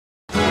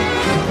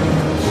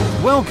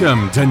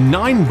Welcome to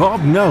 9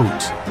 Bob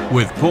Note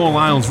with Paul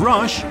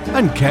Isles-Rush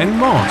and Ken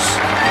Moss.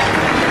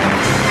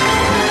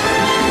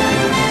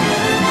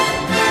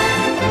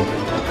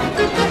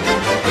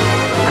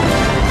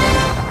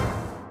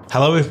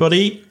 Hello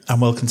everybody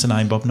and welcome to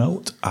 9 Bob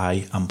Note.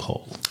 I am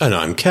Paul. And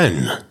I'm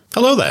Ken.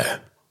 Hello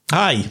there.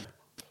 Hi.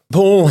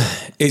 Paul,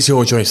 it's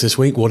your choice this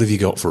week. What have you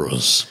got for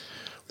us?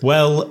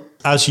 Well,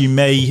 as you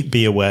may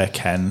be aware,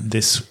 Ken,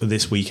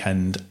 this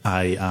weekend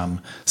I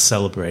am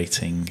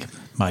celebrating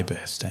my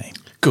birthday.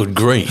 Good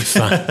grief.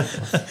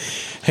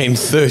 In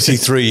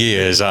 33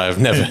 years, I've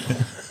never...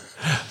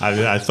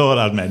 I thought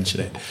I'd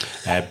mention it.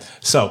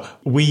 So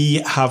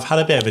we have had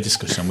a bit of a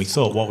discussion. We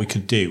thought what we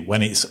could do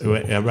when it's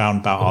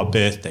around about our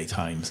birthday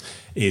times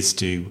is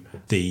do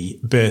the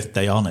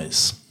birthday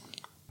honours.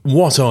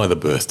 What are the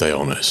birthday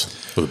honours?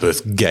 Or the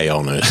birthday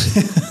honours?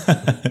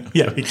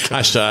 Yeah,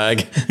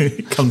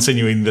 Hashtag.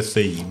 Continuing the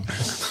theme.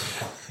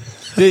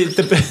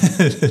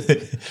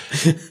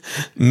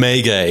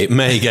 May gay.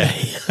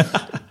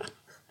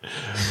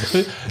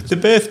 The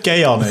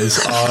birthday honours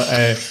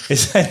are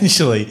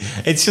essentially,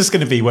 it's just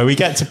going to be where we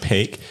get to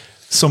pick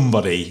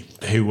somebody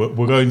who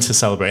we're going to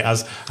celebrate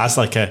as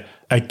like a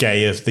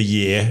gay of the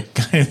year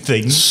kind of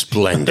thing.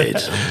 Splendid.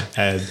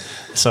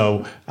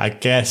 So I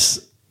guess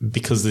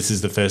because this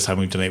is the first time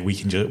we've done it,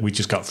 we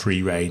just got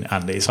free reign,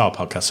 and it's our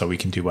podcast, so we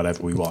can do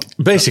whatever we want.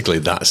 Basically,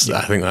 I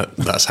think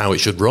that's how it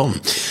should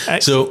run.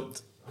 Excellent. So,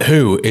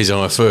 who is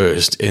our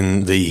first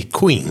in the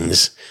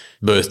Queen's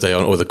birthday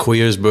on, or the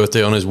Queer's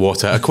birthday honours?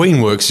 What a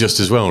Queen works just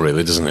as well,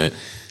 really, doesn't it?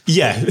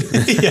 Yeah,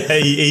 yeah.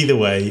 Either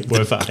way,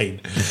 we're fine.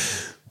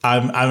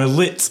 I'm a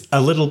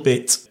little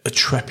bit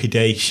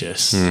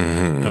trepidatious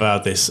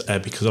about this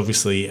because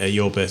obviously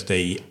your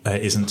birthday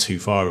isn't too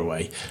far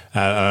away.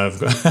 I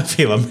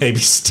feel I'm maybe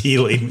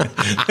stealing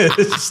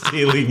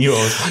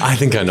yours. I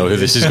think I know who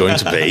this is going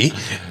to be.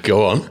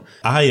 Go on.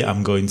 I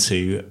am going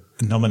to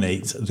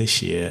nominate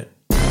this year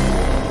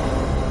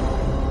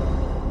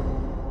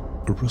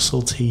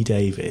Russell T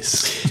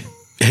Davies.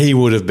 He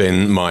would have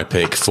been my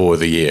pick for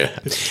the year.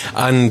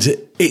 And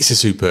it's a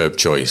superb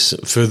choice.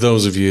 For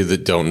those of you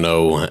that don't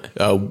know,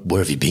 where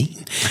have you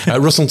been?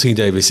 Russell T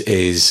Davies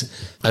is,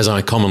 as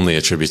I commonly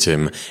attribute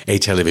him, a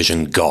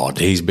television god.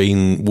 He's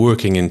been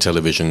working in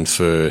television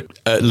for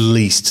at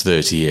least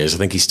 30 years. I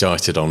think he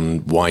started on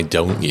Why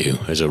Don't You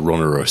as a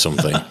runner or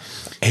something.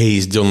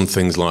 He's done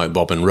things like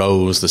Bob and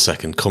Rose, The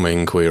Second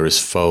Coming, Queer as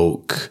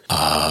Folk,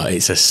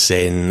 It's a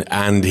Sin,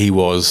 and he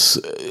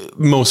was,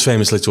 most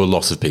famously to a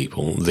lot of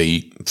people,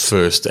 the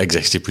first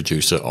executive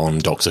producer on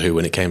Doctor Who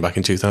when it came back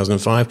in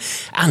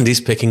 2005, and he's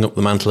picking up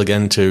the mantle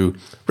again to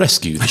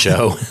rescue the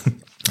show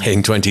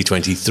in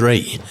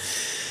 2023.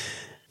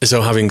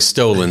 So having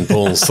stolen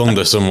Paul's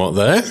thunder somewhat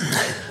there,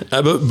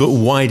 but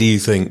why do you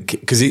think,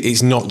 because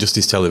it's not just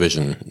his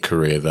television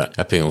career that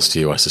appeals to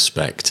you, I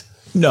suspect.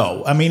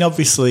 No, I mean,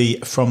 obviously,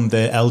 from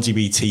the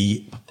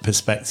LGBT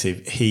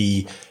perspective,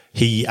 he,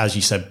 as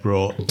you said,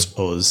 brought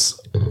us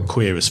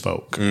Queer as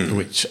Folk,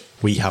 which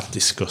we have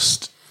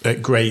discussed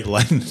at great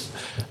length,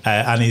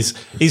 and is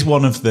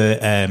one of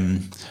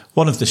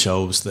the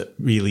shows that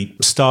really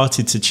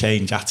started to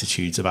change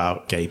attitudes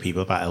about gay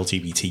people, about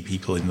LGBT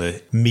people in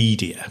the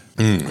media,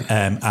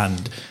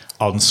 and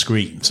on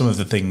screen. Some of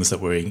the things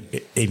that were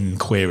in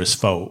Queer as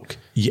Folk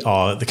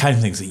are the kind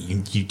of things that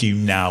you do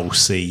now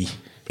see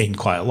in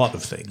quite a lot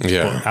of things.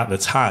 Yeah. But at the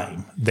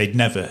time, you'd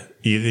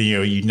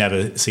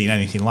never seen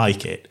anything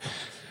like it.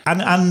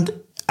 And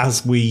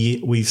as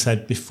we've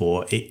said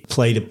before, it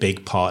played a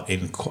big part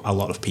in a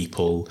lot of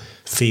people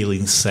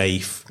feeling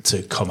safe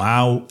to come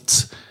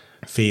out,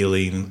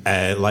 feeling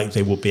like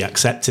they would be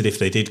accepted if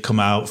they did come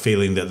out,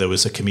 feeling that there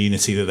was a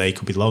community that they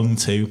could belong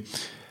to.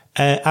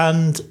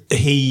 And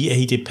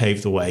he did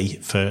pave the way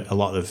for a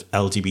lot of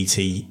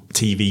LGBT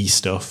TV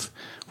stuff,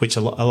 which a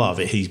lot of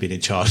it he's been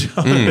in charge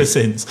of ever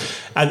since.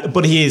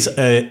 But he's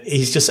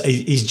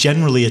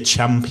generally a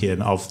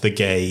champion of the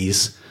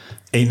gays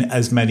in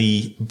as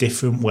many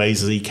different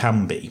ways as he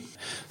can be.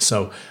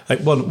 So like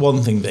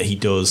one thing that he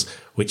does,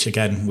 which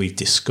again we've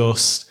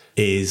discussed,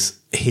 is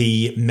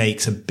he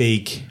makes a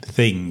big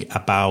thing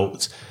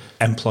about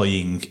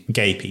employing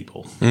gay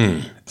people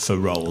for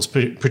roles,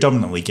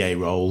 predominantly gay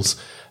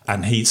roles.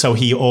 And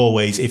he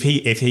always, if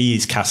he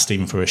is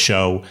casting for a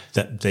show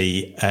that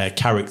the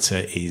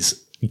character is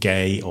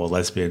gay or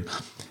lesbian,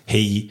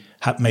 he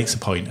makes a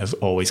point of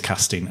always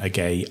casting a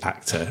gay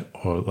actor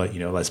or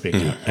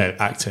lesbian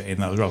actor in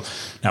that role.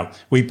 Now,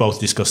 we both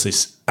discussed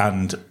this,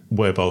 and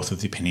we're both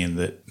of the opinion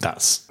that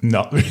that's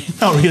not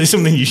really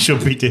something you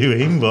should be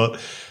doing. But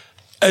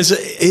as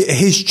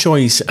his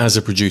choice as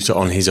a producer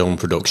on his own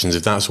productions,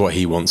 if that's what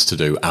he wants to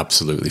do,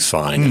 absolutely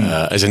fine.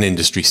 As an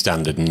industry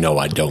standard, no,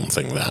 I don't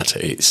think that.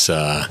 It's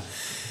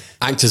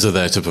actors are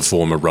there to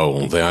perform a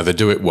role. They either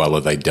do it well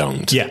or they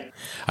don't. Yeah.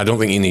 I don't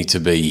think you need to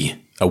be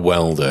a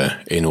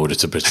welder in order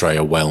to portray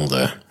a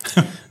welder.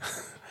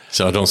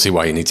 So I don't see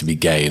why you need to be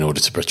gay in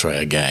order to portray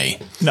a gay.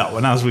 No,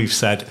 and as we've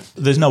said,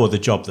 there's no other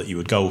job that you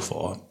would go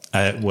for.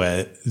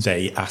 where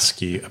they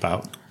ask you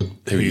about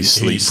who you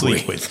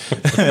sleep with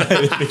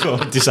before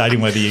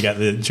deciding whether you get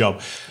the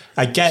job.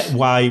 I get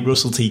why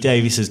Russell T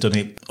Davies has done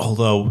it,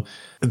 although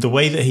the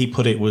way that he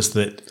put it was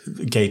that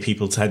gay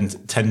people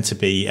tend to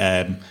be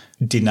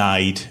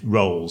denied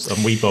roles,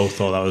 and we both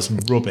thought that was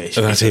rubbish.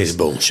 That is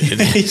bullshit.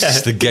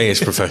 It's the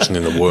gayest profession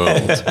in the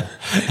world.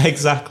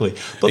 Exactly.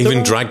 But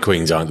even drag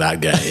queens aren't that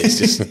gay. It's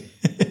just...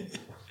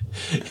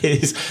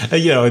 It is,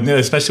 and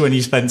especially when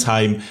you spend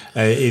time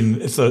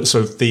in sort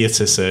of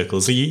theatre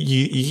circles.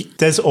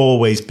 There's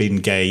always been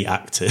gay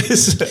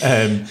actors.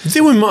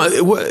 During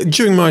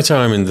my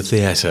time in the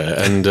theatre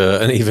and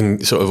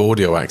even sort of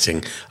audio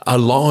acting, a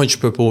large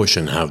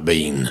proportion have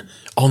been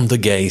on the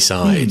gay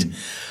side.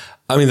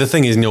 I mean, the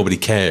thing is, nobody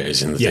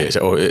cares in the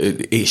theatre, or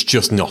it's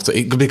just not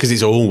because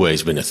it's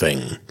always been a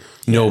thing.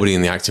 Nobody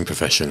in the acting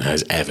profession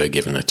has ever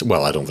given it.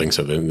 Well, I don't think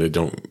so. They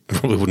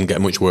probably wouldn't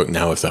get much work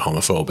now if they're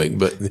homophobic,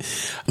 but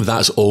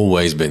that's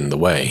always been the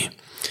way.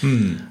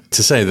 To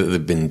say that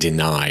they've been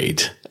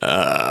denied,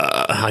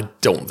 I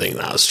don't think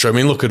that's true. I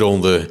mean, look at all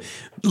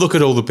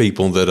the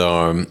people that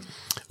are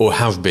or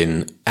have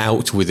been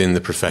out within the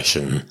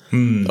profession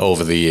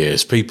over the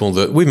years. People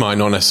that we might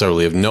not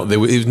necessarily have known. It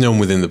was known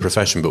within the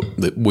profession, but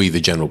that we, the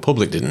general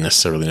public, didn't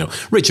necessarily know.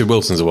 Richard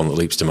Wilson's the one that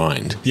leaps to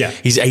mind. Yeah.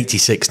 He's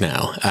 86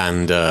 now,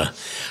 and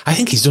I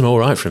think he's done all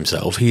right for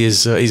himself.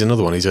 He's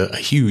another one. He's a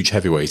huge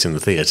heavyweight in the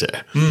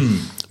theatre,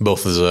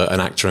 both as an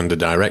actor and a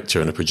director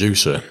and a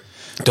producer.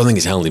 Don't think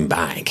it's held him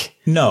back.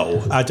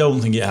 No, I don't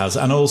think it has.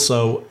 And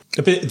also,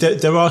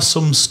 there are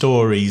some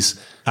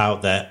stories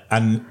out there,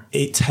 and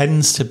it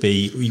tends to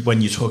be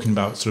when you're talking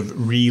about sort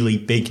of really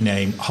big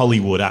name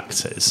Hollywood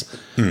actors,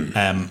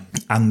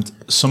 and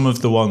some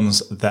of the ones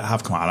that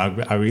have come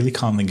out. I really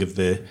can't think of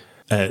the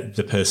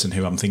person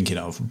who I'm thinking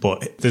of,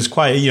 but there's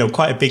quite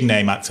a big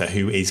name actor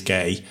who is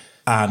gay,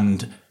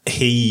 and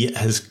he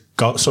has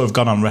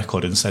gone on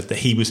record and said that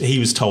he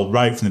was told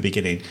right from the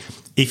beginning,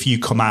 if you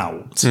come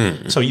out,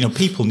 so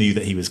people knew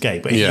that he was gay,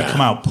 but if you come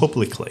out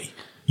publicly,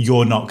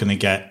 you're not going to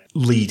get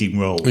leading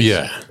roles.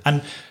 Yeah.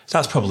 And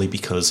that's probably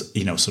because,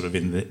 sort of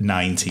in the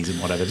 90s and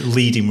whatever,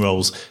 leading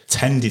roles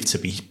tended to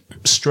be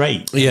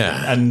straight.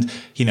 Yeah. And,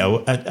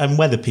 and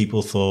whether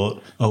people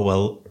thought, oh,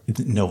 well,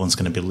 no one's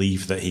going to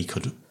believe that he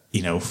could,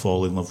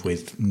 fall in love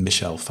with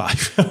Michelle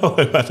Pfeiffer or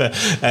whatever.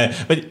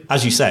 But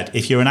as you said,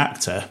 if you're an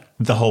actor,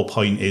 the whole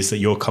point is that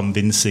you're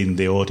convincing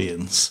the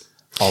audience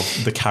of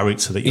the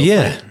character that you're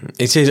playing.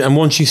 It is. And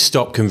once you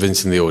stop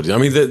convincing the audience, I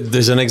mean,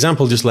 there's an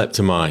example just leapt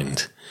to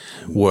mind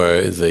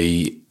where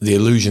the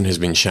illusion has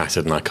been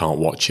shattered and I can't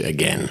watch it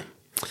again.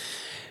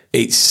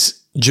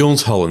 It's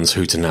Jools Holland's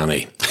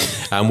Hootenanny.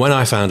 And when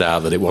I found out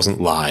that it wasn't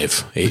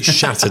live, it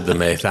shattered the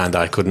myth and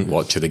I couldn't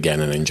watch it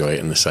again and enjoy it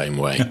in the same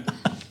way.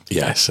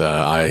 Yes,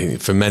 I,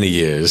 for many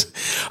years,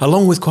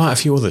 along with quite a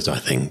few others, I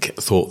think,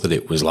 thought that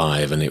it was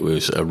live and it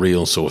was a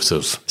real sort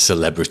of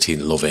celebrity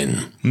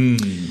love-in.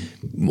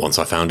 Once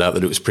I found out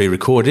that it was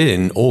pre-recorded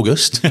in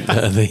August,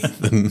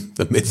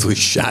 the myth was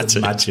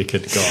shattered. The magic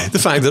had gone. The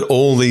fact that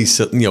all these,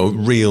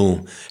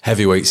 real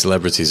heavyweight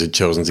celebrities had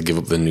chosen to give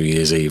up their New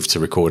Year's Eve to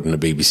record in a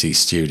BBC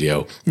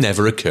studio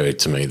never occurred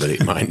to me that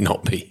it might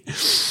not be.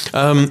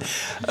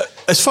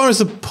 As far as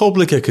the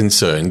public are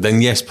concerned,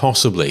 then yes,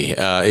 possibly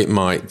it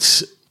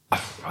might.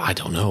 I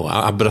don't know,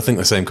 but I think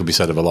the same could be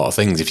said of a lot of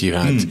things.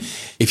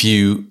 If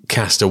you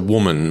cast a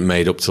woman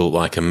made up to look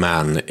like a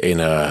man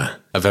in a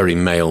very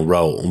male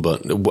role,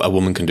 but a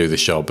woman can do the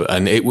job,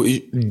 and it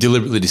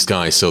deliberately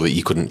disguised so that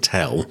you couldn't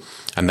tell,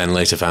 and then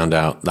later found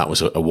out that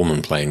was a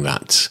woman playing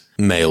that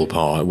male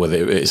part,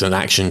 whether it's an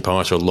action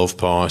part or a love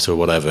part or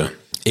whatever,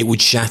 it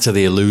would shatter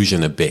the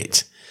illusion a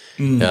bit.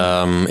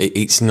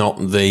 It's not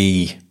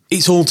the...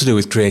 It's all to do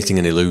with creating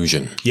an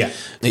illusion. Yeah.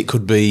 It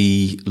could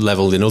be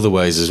levelled in other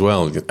ways as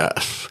well.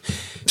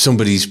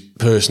 Somebody's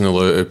personal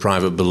or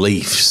private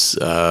beliefs,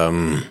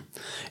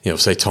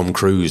 say Tom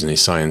Cruise and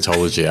his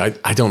Scientology.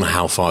 I don't know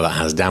how far that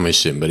has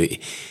damaged him, but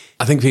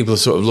I think people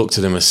have sort of looked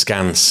at him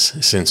askance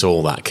since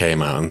all that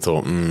came out and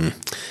thought,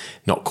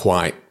 not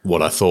quite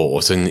what I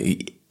thought.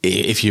 And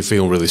if you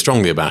feel really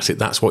strongly about it,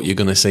 that's what you're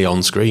going to see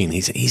on screen.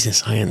 He's a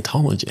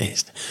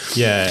Scientologist.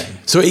 Yeah.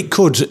 So it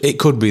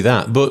could be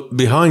that, but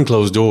behind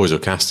closed doors or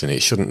casting,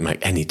 it shouldn't make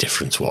any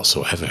difference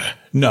whatsoever.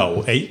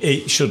 No,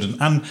 it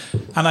shouldn't. And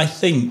I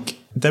think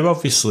there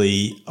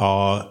obviously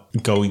are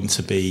going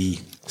to be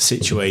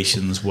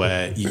situations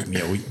where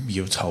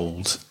you're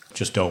told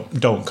just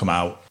don't come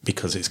out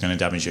because it's going to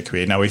damage your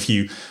career. Now, if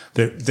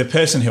the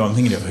person who I'm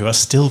thinking of, who I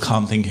still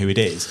can't think who it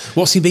is,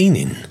 what's he been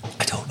in?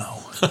 I don't know.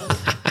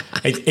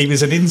 It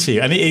was an interview,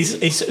 and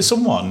it's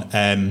someone.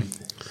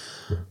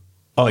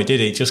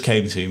 It just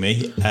came to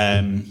me.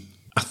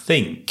 I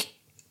think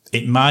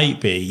it might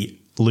be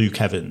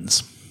Luke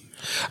Evans.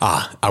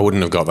 I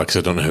wouldn't have got that because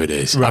I don't know who it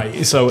is.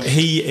 Right. So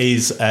he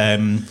is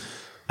an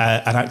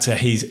actor.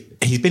 He's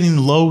been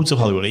in loads of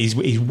Hollywood.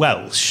 He's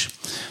Welsh,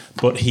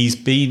 but he's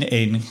been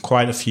in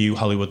quite a few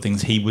Hollywood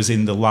things. He was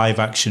in the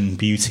live-action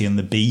Beauty and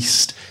the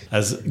Beast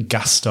as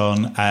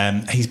Gaston.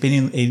 He's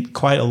been in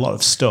quite a lot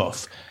of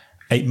stuff.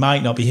 it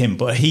might not be him,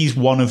 but he's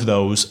one of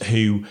those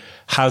who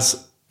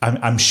has,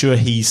 I'm sure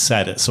he's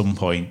said at some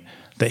point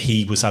that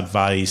he was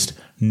advised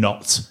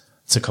not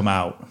to come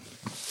out.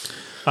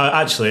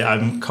 Actually,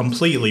 I'm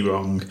completely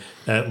wrong.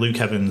 Luke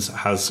Evans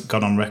has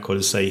gone on record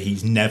to say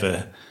he's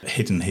never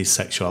hidden his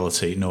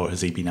sexuality, nor has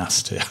he been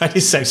asked to hide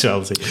his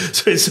sexuality.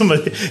 So it's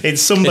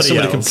somebody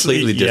else.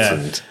 Completely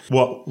different. Yeah.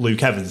 What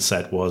Luke Evans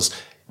said was,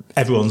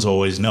 everyone's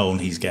always known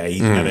he's gay,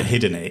 he's never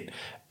hidden it.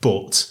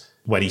 But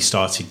when he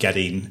started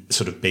getting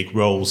sort of big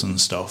roles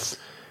and stuff,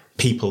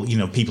 people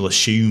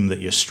assume that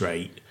you're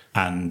straight,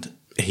 and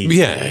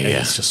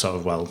it's just sort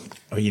of, well,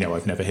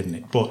 I've never hidden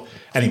it. But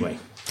anyway.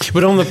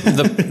 But on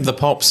the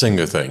pop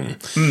singer thing,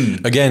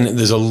 again,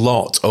 there's a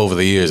lot over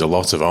the years, a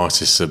lot of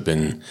artists have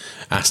been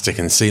asked to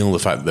conceal the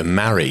fact that they're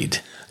married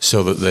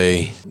so that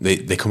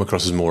they come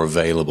across as more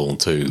available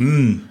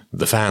to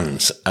the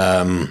fans.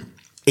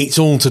 It's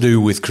all to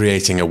do with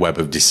creating a web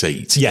of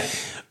deceit. Yeah.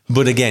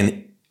 But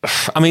again,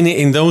 I mean,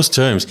 in those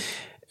terms,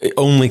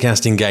 only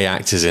casting gay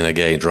actors in a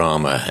gay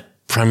drama,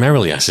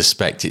 primarily, I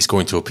suspect it's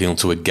going to appeal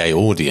to a gay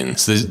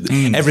audience.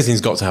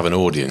 Everything's got to have an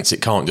audience.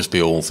 It can't just be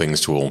all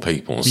things to all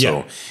people.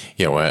 So,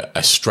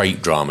 a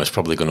straight drama is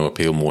probably going to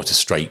appeal more to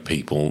straight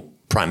people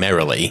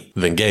primarily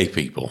than gay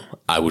people,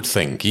 I would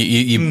think.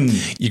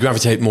 You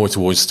gravitate more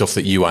towards stuff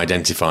that you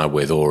identify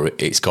with, or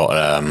it's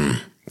got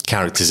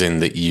characters in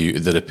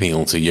that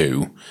appeal to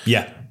you.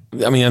 Yeah.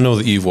 I mean, I know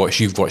that you've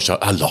watched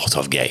a lot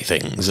of gay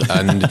things,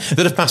 and that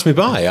have passed me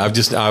by. I've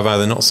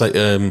either not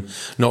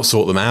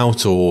sought them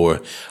out,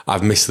 or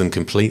I've missed them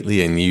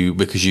completely. And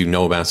because you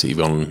know about it, you've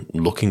gone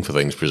looking for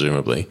things,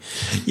 presumably.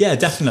 Yeah,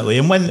 definitely.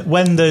 And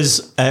when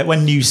there's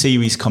when new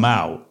series come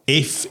out,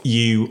 if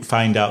you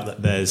find out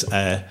that there's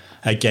a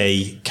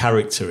gay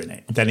character in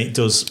it, then it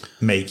does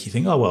make you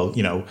think, oh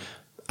well,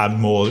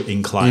 I'm more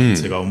inclined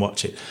to go and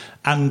watch it.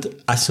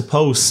 And I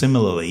suppose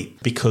similarly,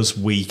 because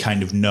we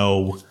kind of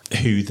know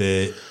who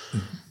the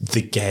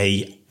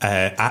gay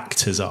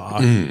actors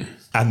are,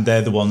 and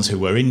they're the ones who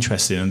we're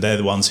interested in, and they're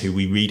the ones who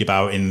we read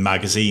about in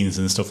magazines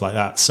and stuff like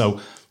that. So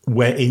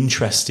we're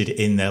interested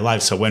in their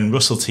lives. So when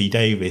Russell T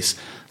Davies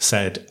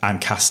said, I'm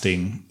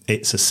casting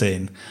It's a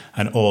Sin,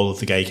 and all of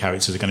the gay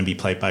characters are going to be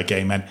played by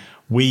gay men,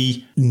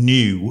 we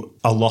knew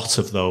a lot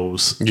of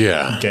those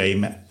gay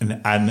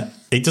men. And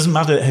it doesn't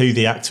matter who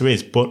the actor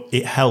is, but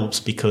it helps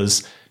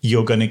because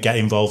you're going to get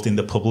involved in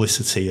the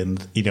publicity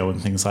and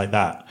and things like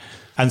that.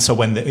 And so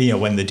when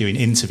they're doing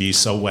interviews,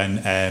 so when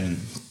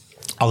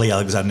Ollie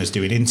Alexander's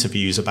doing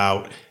interviews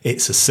about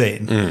It's a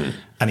Sin,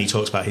 and he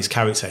talks about his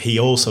character, he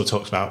also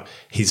talks about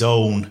his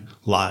own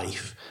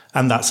life,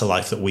 and that's a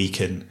life that we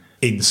can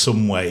in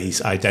some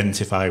ways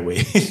identify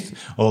with.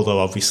 Although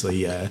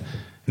obviously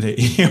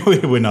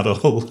we're not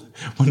all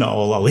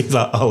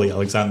Ollie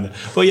Alexander.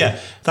 But yeah,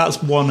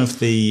 that's one of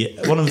the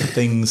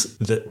things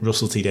that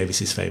Russell T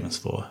Davies is famous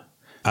for.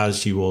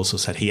 As you also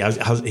said,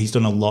 he's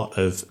done a lot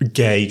of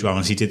gay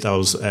dramas. He did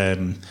those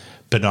Banana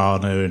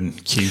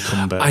and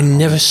Cucumber. I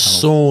never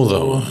saw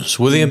those.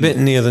 Were they a bit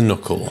near the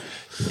knuckle?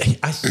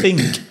 I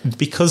think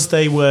because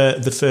they were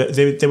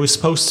they were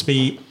supposed to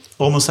be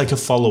almost like a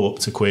follow-up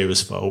to Queer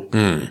as Folk.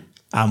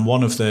 And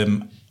one of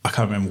them, I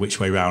can't remember which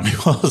way round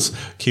it was,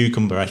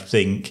 Cucumber, I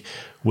think,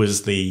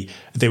 was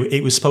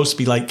it was supposed to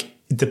be like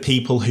the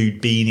people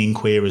who'd been in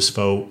Queer as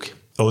Folk,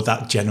 or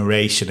that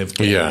generation of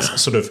gays,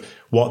 sort of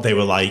what they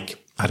were like,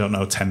 I don't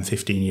know, 10,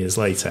 15 years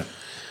later.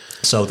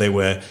 So they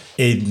were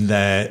in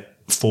their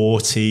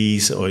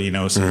 40s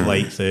or, sort of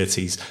late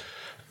 30s.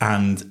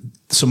 And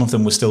some of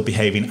them were still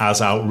behaving as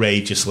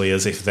outrageously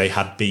as if they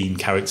had been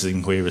characters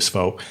in Queer as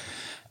Folk.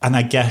 And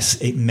I guess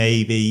it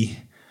maybe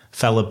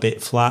fell a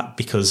bit flat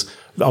because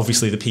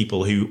obviously the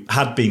people who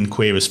had been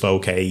Queer as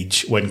Folk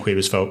age when Queer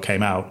as Folk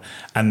came out,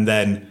 and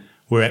then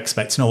we're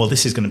expecting,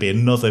 this is going to be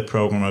another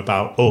program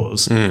about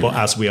us, but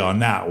as we are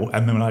now.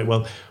 And then we're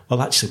like,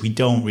 well, actually, we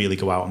don't really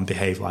go out and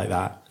behave like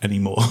that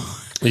anymore.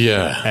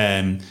 Yeah.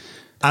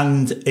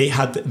 And it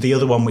had the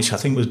other one, which I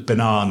think was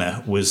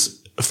Banana,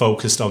 was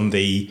focused on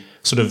the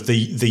sort of the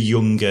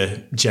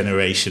younger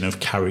generation of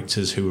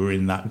characters who were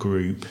in that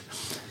group.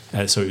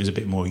 So it was a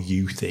bit more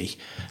youthy.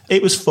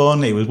 It was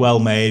fun. It was well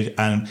made,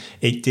 and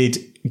it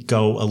did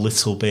go a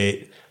little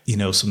bit.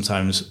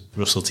 Sometimes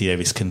Russell T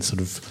Davies can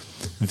sort of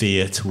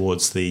veer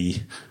towards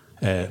the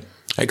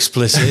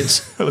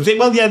explicit.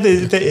 Well, yeah,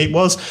 it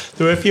was.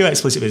 There were a few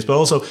explicit bits, but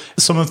also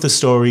some of the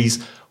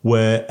stories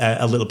were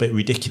a little bit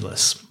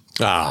ridiculous.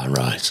 Ah,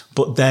 right.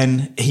 But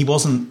then he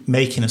wasn't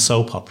making a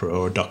soap opera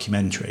or a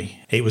documentary.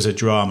 It was a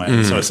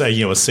drama. So it's a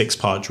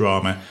 6-part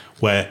drama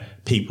where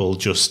people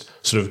just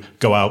sort of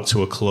go out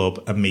to a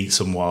club and meet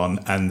someone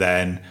and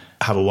then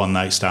have a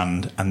one-night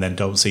stand and then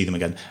don't see them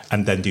again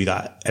and then do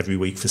that every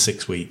week for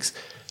 6 weeks.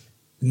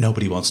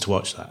 Nobody wants to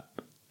watch that.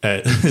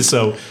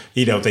 So,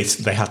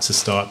 they had to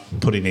start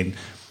putting in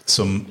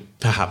some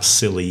perhaps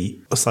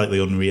silly, slightly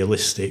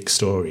unrealistic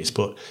stories.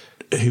 But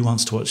who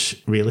wants to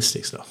watch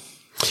realistic stuff?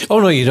 Oh,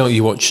 no, you don't.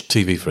 You watch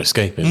TV for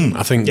escaping.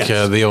 I think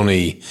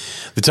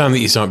the time that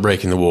you start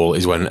breaking the wall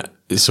is when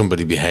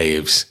somebody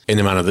behaves in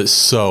a manner that's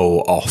so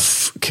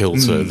off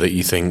kilter that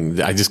you think,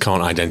 I just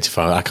can't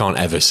identify, I can't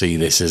ever see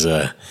this as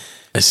a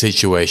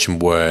situation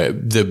where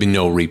there'd be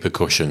no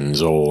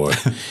repercussions, or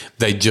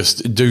they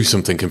just do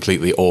something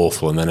completely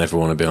awful and then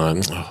everyone would be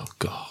like, oh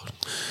God,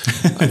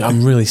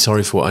 I'm really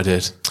sorry for what I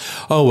did.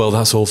 Oh, well,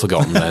 that's all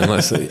forgotten then.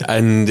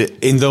 And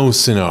in those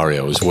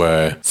scenarios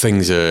where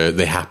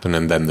they happen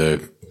and then they're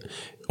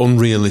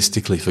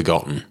unrealistically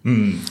forgotten,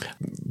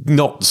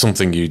 not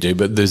something you do,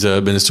 but there's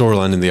been a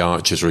storyline in The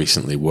Archers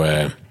recently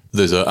where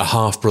there's a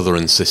half-brother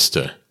and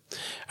sister,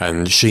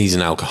 and she's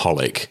an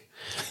alcoholic,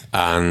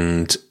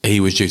 and he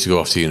was due to go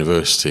off to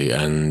university,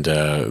 and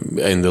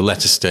in the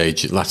latter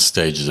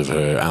stages of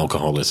her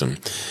alcoholism,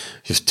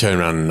 just turn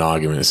around in an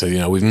argument and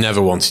say, we've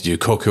never wanted you,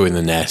 cuckoo in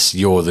the nest,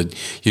 you're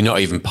not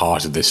even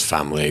part of this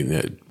family,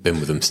 been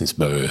with them since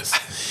birth.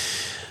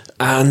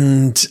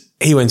 And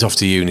he went off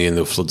to uni and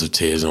there were floods of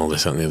tears and all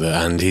this and the other,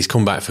 and he's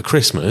come back for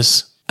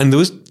Christmas, and there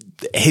was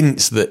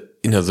hints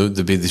that,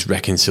 there'd be this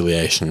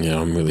reconciliation,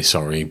 I'm really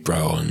sorry,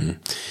 bro. And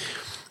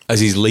as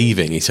he's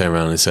leaving, he turned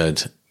around and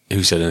said,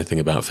 who said anything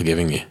about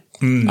forgiving you?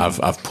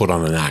 I've put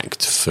on an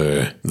act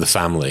for the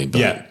family,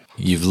 but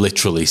you've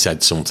literally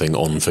said something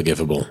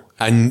unforgivable.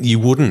 And you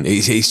wouldn't.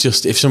 It's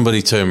just, if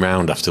somebody turned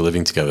around after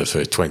living together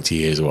for 20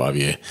 years or what have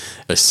you,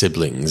 as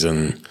siblings,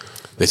 and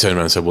they turned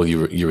around and said, well,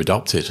 you're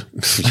adopted.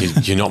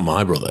 You're not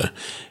my brother.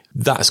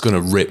 That's going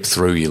to rip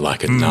through you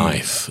like a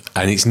knife.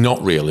 And it's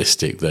not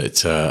realistic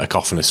that a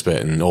coffin of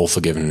spit and all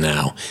forgiven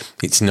now.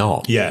 It's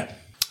not. Yeah.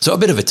 So a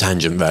bit of a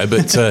tangent there,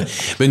 but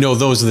no,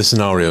 those are the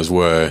scenarios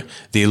where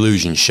the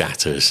illusion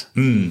shatters.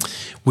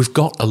 We've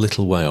got a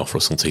little way off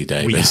Russell T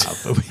Davies.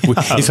 We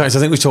have. In fact, I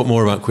think we talked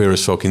more about Queer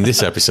as Folk in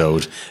this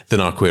episode than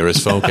our Queer as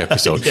Folk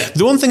episode.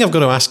 The one thing I've got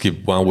to ask you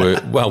while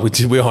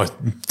we are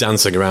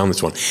dancing around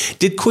this one,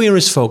 did Queer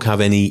as Folk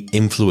have any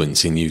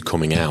influence in you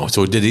coming out,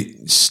 or did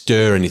it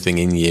stir anything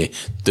in you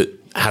that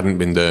hadn't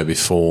been there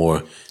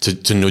before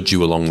to nudge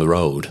you along the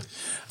road?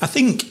 I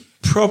think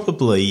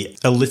probably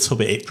a little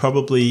bit. It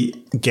probably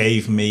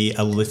gave me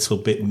a little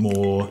bit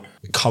more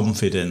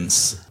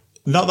confidence.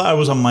 Not that I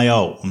was on my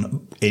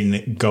own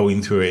in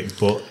going through it,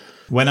 but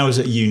when I was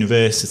at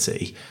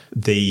university,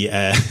 the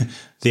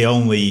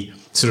only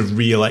sort of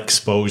real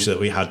exposure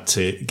that we had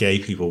to gay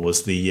people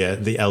was the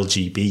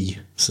LGB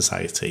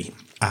Society,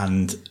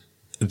 and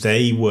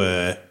they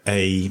were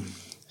a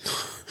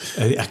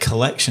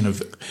collection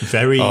of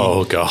very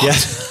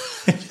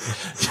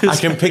I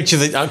can picture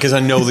that, because I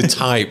know the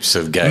types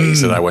of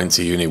gays that I went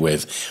to uni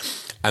with,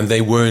 and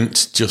they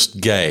weren't just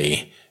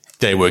gay,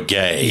 they were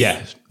gay.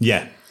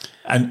 Yeah.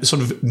 And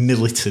sort of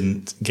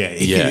militant gay.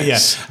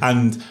 Yes.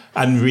 Yeah.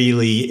 And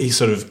really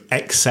sort of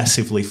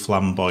excessively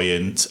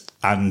flamboyant,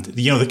 and,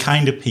 the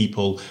kind of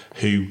people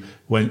who,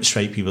 when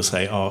straight people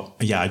say, oh,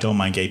 yeah, I don't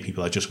mind gay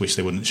people, I just wish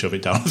they wouldn't shove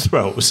it down our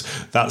throats.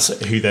 That's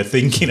who they're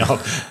thinking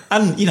of.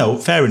 And,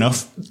 fair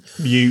enough.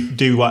 You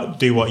do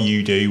what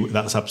you do.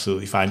 That's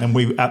absolutely fine.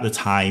 And at the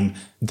time,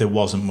 there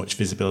wasn't much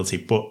visibility,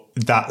 but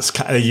that's,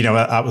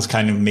 that was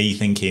kind of me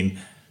thinking,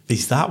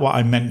 is that what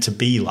I'm meant to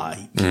be like?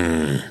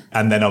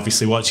 And then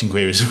obviously watching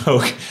Queer as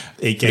Folk,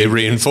 it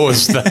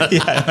reinforced that.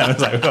 Yeah, and I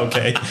was like,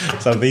 okay,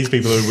 so these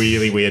people are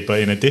really weird, but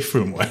in a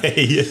different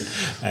way.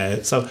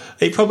 So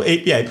it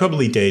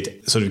probably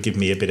did sort of give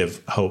me a bit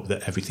of hope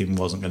that everything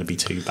wasn't going to be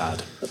too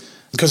bad.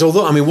 Because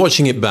although,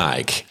 watching it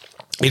back,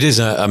 it is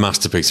a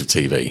masterpiece of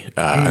TV.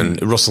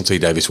 And Russell T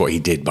Davies, what he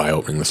did by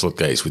opening the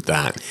floodgates with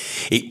that,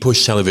 it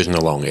pushed television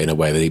along in a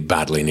way that it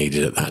badly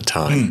needed at that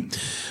time.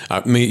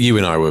 You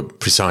and I were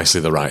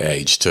precisely the right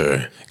age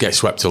to get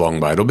swept along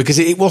by it all, because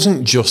it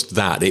wasn't just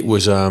that. It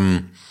was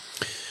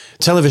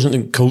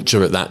television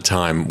culture at that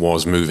time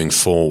was moving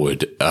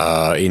forward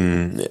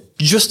in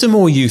just a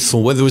more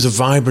youthful way. There was a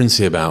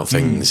vibrancy about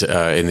things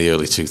in the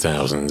early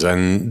 2000s,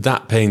 and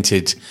that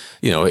painted,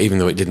 even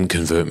though it didn't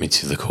convert me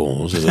to the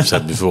cause, as I've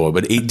said before,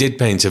 but it did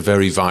paint a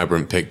very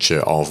vibrant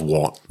picture of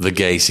what the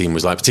gay scene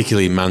was like,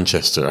 particularly in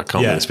Manchester. I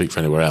can't really speak for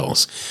anywhere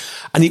else.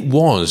 And it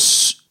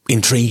was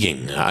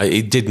intriguing.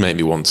 It did make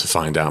me want to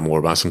find out more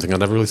about something I'd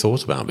never really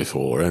thought about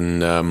before,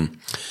 and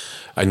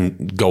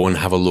go and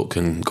have a look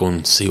and go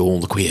and see all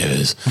the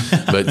queers.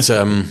 But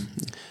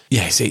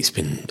yes, it's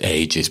been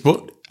ages,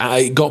 but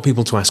I got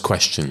people to ask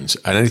questions,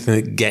 and anything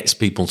that gets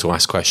people to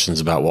ask questions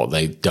about what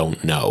they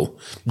don't know,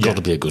 got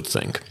to be a good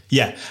thing.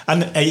 Yeah,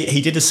 and he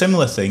did a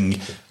similar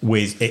thing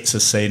with It's a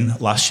Sin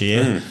last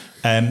year,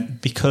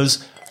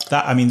 because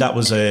that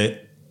was a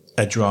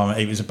drama.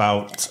 It was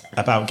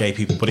about gay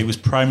people, but it was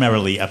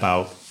primarily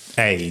about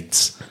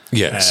AIDS,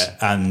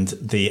 and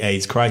the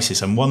AIDS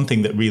crisis. And one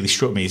thing that really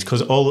struck me is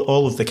because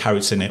all of the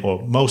characters in it,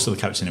 or most of the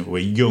characters in it, were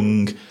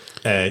young,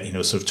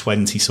 sort of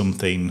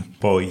 20-something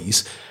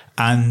boys.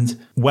 And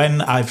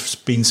when I've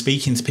been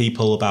speaking to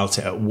people about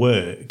it at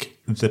work,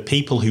 the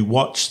people who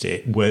watched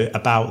it were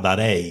about that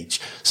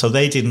age, so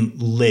they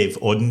didn't live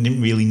or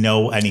didn't really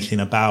know anything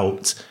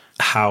about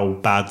how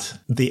bad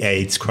the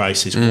AIDS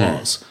crisis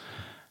was.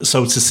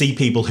 So to see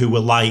people who were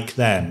like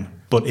them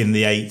but in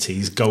the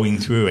 80s, going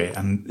through it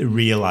and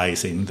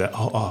realizing that,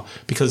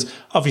 because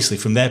obviously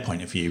from their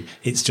point of view,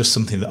 it's just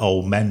something that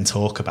old men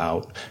talk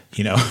about.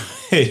 You know,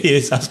 it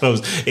is, I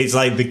suppose, it's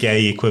like the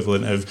gay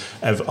equivalent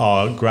of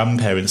our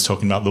grandparents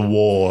talking about the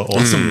war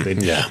or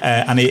something.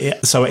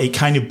 Yeah. So it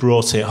kind of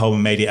brought it home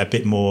and made it a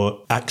bit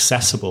more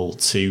accessible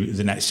to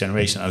the next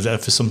generation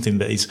for something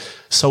that is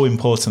so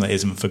important that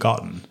isn't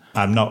forgotten.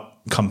 I'm not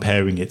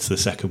comparing it to the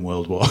Second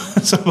World War,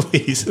 so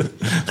please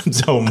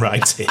don't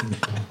write in.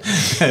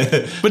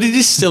 But it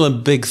is still a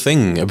big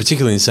thing,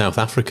 particularly in South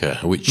Africa,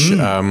 which,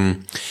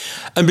 and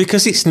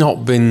because it's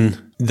not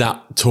been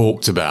that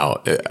talked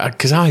about,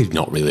 because I've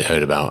not really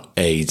heard about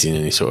AIDS in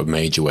any sort of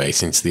major way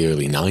since the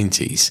early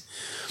 90s.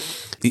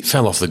 It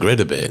fell off the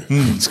grid a bit.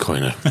 It's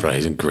quite a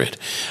phrase, a grid.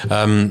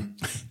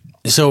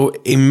 So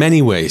in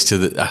many ways,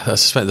 I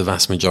suspect the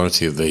vast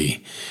majority of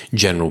the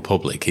general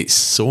public, it's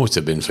sort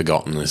of been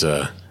forgotten as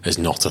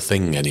not a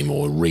thing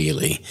anymore,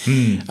 really.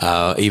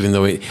 Even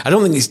though I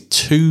don't think it's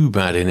too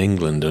bad in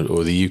England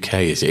or the UK.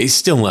 It's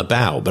still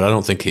about, but I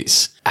don't think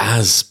it's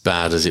as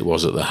bad as it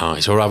was at the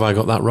height. Or have I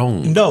got that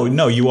wrong?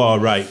 No, you are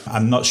right.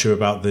 I'm not sure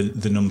about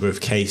the number of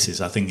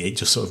cases. I think it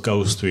just sort of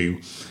goes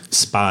through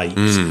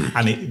spikes,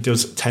 and it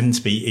does tend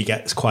to be. It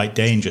gets quite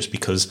dangerous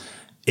because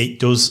it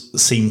does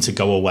seem to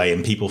go away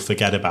and people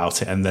forget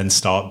about it and then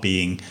start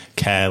being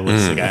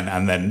careless again.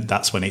 And then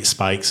that's when it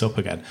spikes up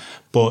again.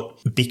 But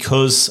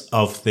because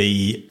of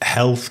the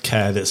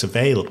healthcare that's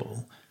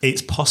available,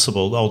 it's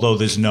possible, although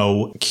there's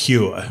no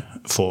cure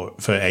for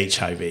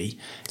HIV.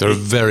 There are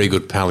very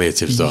good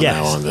palliatives though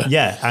now, aren't there?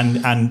 Yeah,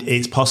 and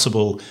it's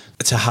possible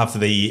to have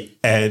the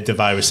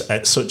virus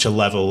at such a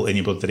level in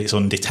your blood that it's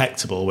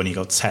undetectable when you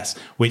go to test,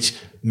 which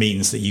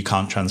means that you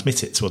can't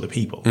transmit it to other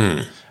people.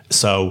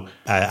 So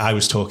I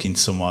was talking to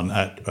someone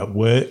at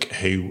work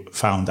who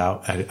found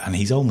out, and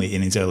he's only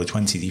in his early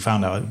 20s, he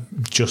found out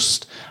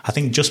just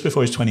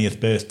before his 20th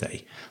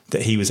birthday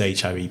that he was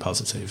HIV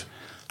positive.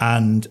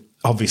 And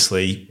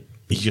obviously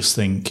you just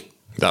think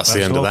that's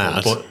the end awful.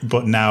 of that.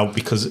 But now,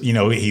 because, you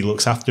know, he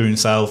looks after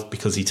himself,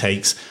 because he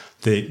takes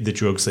the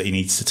drugs that he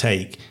needs to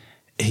take,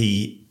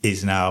 he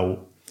is now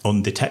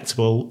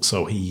undetectable,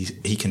 so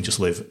he can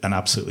just live an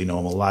absolutely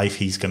normal life.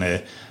 He's going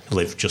to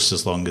live just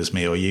as long as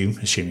me or you,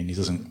 assuming he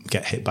doesn't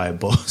get hit by a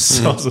bus.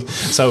 So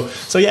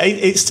yeah,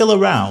 it's still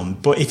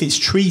around, but if it's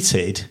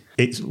treated,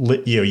 it's,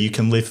 you know, you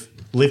can live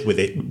with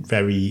it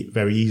very,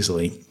 very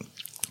easily.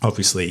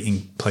 Obviously,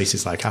 in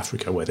places like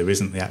Africa where there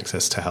isn't the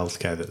access to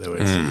healthcare that there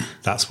is,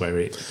 that's where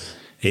it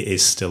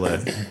is still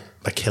a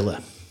killer.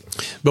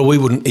 But we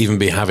wouldn't even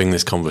be having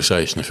this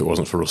conversation if it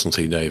wasn't for Russell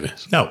T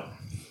Davies. No.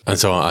 And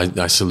so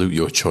I salute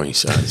your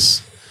choice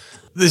as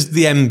there's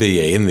the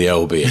MBE and the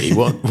OBE.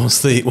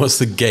 What's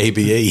the gay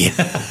BE?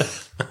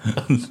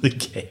 The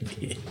gay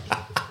BE.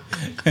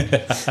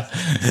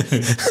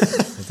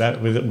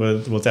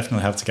 We'll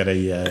definitely have to get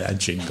a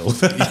jingle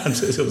for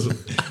that.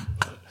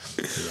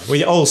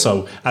 Well,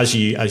 also, as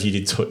you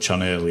did touch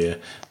on earlier,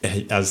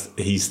 as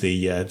he's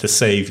the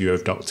saviour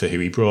of Doctor Who,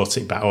 he brought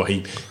it back, or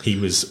he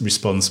was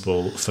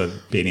responsible for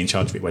being in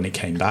charge of it when it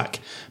came back,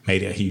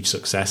 made it a huge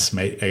success,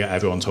 made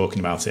everyone talking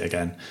about it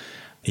again.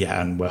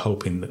 Yeah, and we're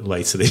hoping that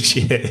later this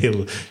year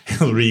he'll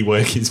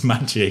rework his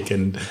magic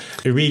and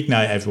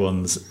reignite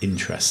everyone's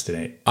interest in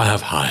it. I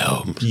have high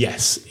hopes.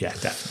 Yes, yeah,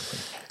 definitely.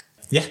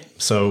 Yeah,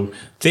 so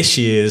this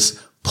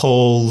year's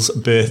Paul's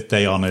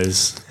birthday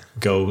honours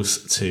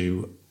goes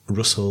to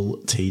Russell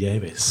T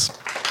Davies.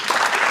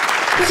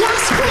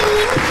 Yes,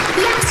 Queen!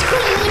 Yes,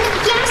 Queen!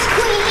 Yes,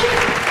 Queen!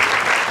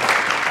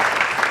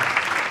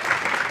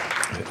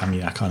 I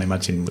mean, I can't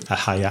imagine a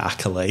higher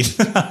accolade.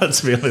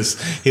 To be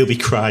honest, he'll be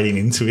crying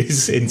into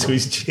his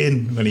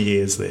chin when he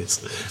hears this.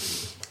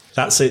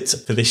 That's it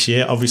for this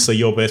year. Obviously,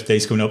 your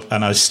birthday's coming up,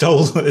 and I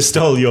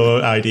stole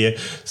your idea,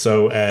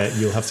 so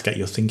you'll have to get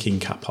your thinking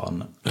cap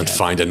on and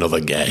find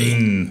another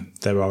gay.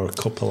 There are a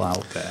couple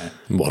out there.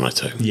 One or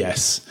two.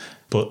 Yes.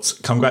 But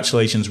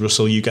congratulations,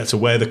 Russell. You get to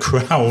wear the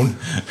crown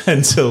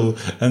until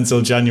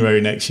January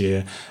next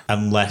year,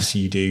 unless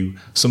you do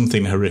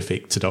something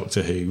horrific to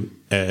Doctor Who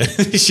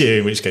this year,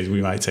 in which case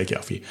we might take it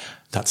off you.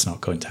 That's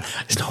not going to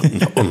happen. It's not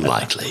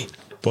unlikely.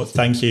 But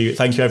thank you,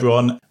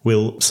 everyone.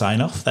 We'll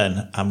sign off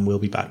then, and we'll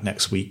be back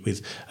next week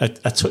with a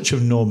touch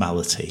of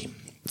normality.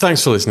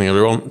 Thanks for listening,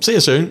 everyone. See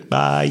you soon.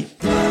 Bye.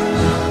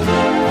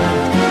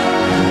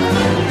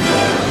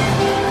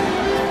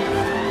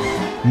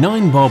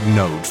 Nine Bob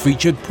Note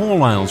featured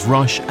Paul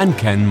Isles-Rush and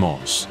Ken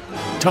Moss.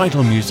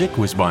 Title music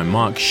was by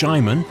Mark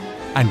Shyman,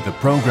 and the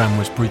programme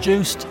was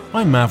produced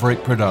by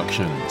Maverick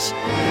Productions.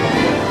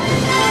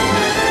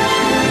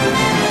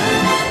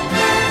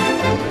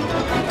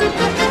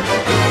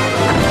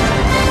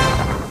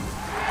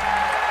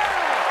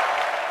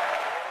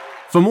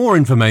 For more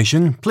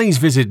information, please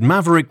visit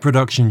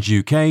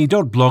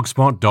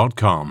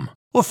maverickproductionsuk.blogspot.com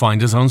or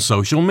find us on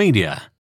social media.